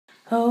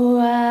Oh,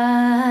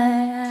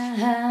 I'm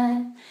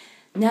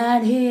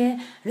not here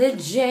to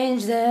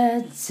change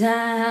the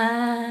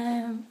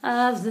time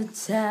of the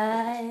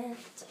tide.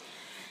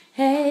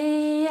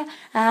 Hey,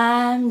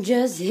 I'm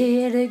just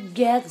here to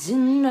get to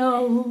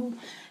know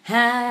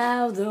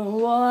how the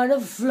water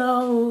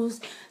flows.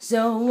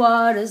 So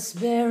water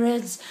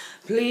spirits,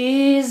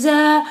 please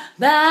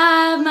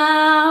abide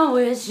my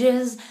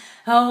wishes.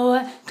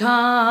 Oh,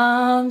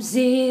 calm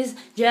seas,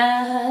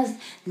 just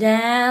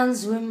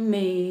dance with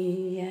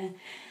me.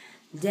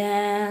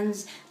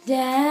 Dance,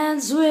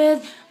 dance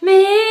with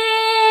me.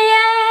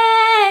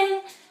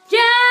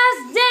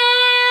 Just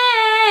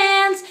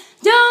dance.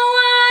 Don't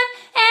want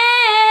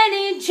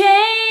any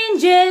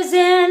changes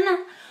in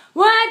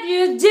what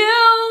you're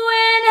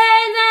doing.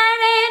 Hey, that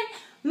ain't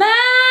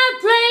my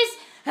place.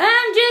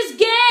 I'm just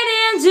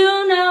getting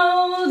to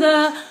know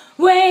the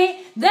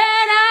way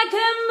that I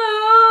can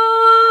move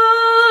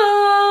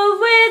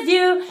with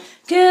you.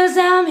 'Cause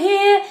I'm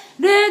here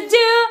to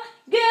do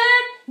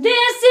good.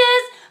 This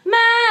is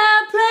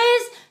my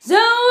place. So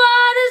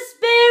water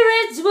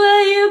spirits,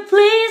 will you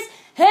please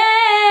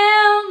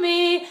help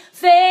me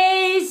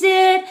face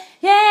it?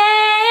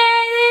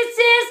 Yeah, this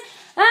is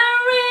a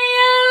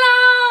real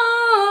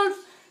old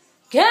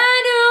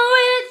kind of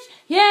witch.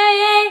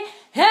 Yeah,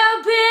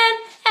 helping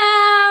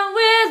out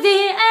with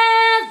the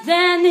earth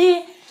and the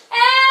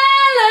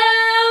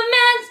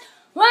elements.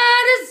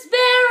 Water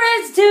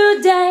spirits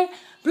today,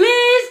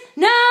 please,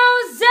 no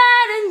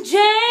sudden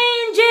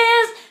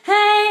changes.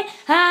 Hey,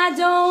 I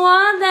don't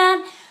want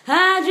that.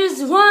 I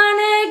just want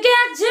to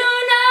get to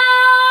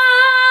know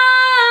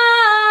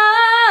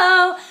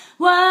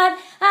what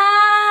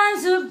I'm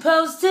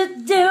supposed to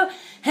do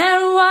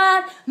and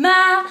what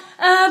my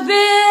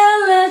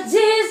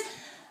abilities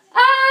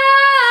are.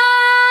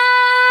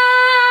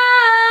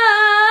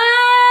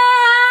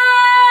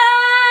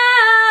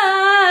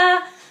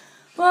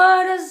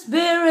 Water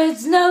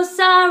spirits, no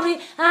sorry,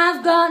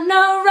 I've got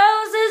no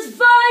roses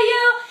for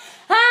you.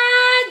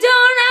 I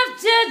don't have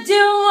to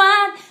do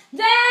what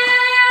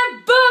that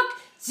book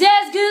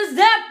says, 'cause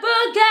that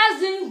book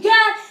hasn't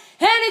got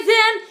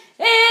anything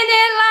in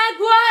it like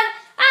what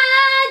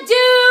I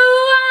do.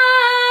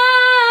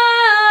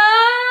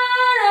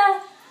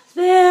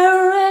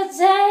 Spirits,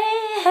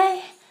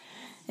 hey,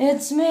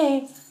 it's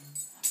me.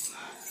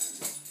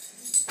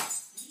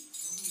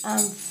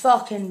 I'm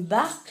fucking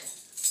back.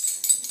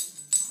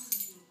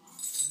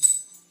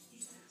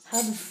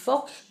 How the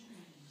fuck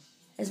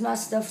is my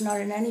stuff not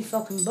in any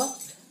fucking book?